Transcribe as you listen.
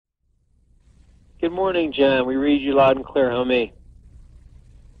Good morning, John. We read you loud and clear. How me?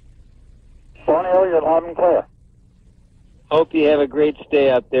 Borneo, you're loud and clear. Hope you have a great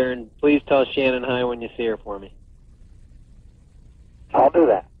stay out there, and please tell Shannon hi when you see her for me. I'll do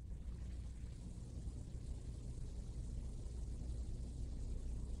that.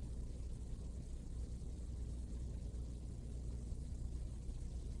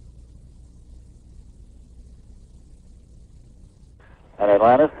 And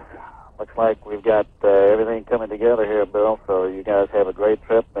Atlantis, looks like we've got everything coming together here, Bill, so you guys have a great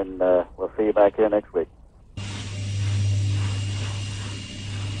trip, and we'll see you back here next week.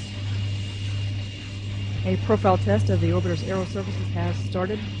 A profile test of the orbiter's aero surfaces has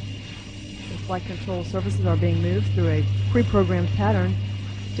started. The flight control surfaces are being moved through a pre-programmed pattern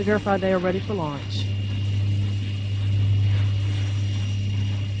to verify they are ready for launch.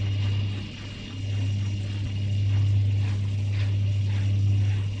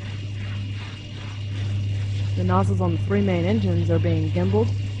 The nozzles on the three main engines are being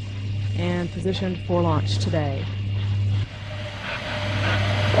gimbaled and positioned for launch today.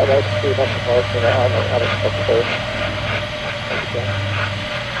 I'd like to see if I can close to the unexpected. Okay.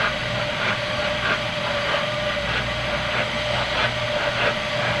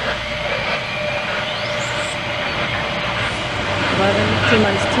 11,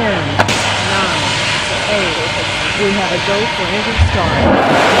 T-minus 10, 9, 8. We have a go for engine start.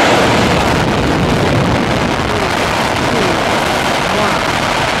 3, 2, 1.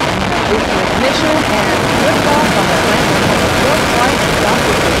 Ignition and liftoff on Atlantis on the fourth flight of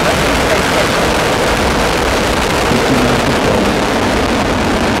Dr. Mir Space Station.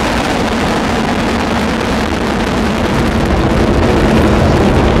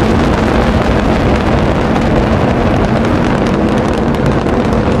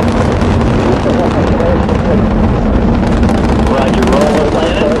 Roger, roll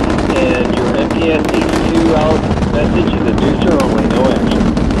Atlantis, and your MPS H2 out message is a booster only, no action.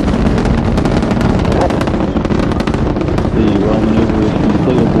 The roll maneuver is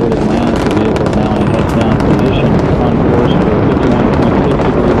complete aboard Atlantis. The vehicle is now in a heads-down position on course for 51.6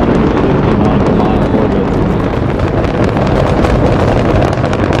 degree 160 nautical mile orbit.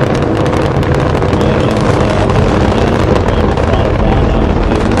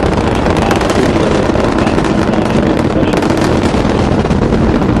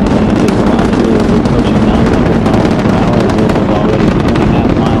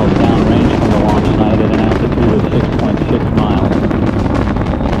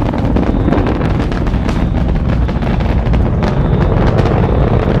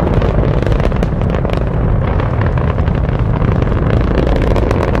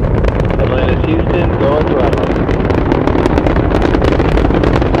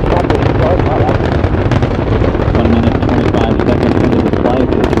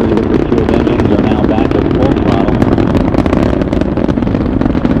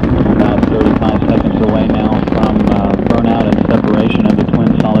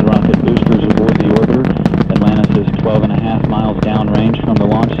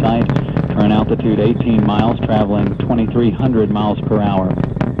 Altitude 18 miles, traveling 2,300 miles per hour.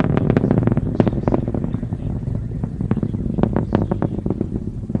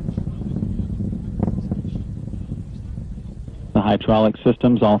 The hydraulic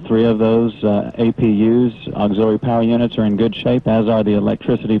systems, all three of those APUs, auxiliary power units, are in good shape, as are the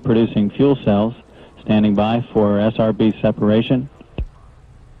electricity producing fuel cells, standing by for SRB separation.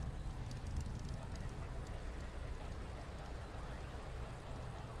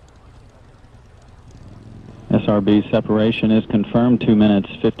 SRB separation is confirmed 2 minutes,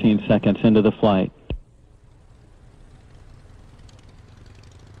 15 seconds into the flight.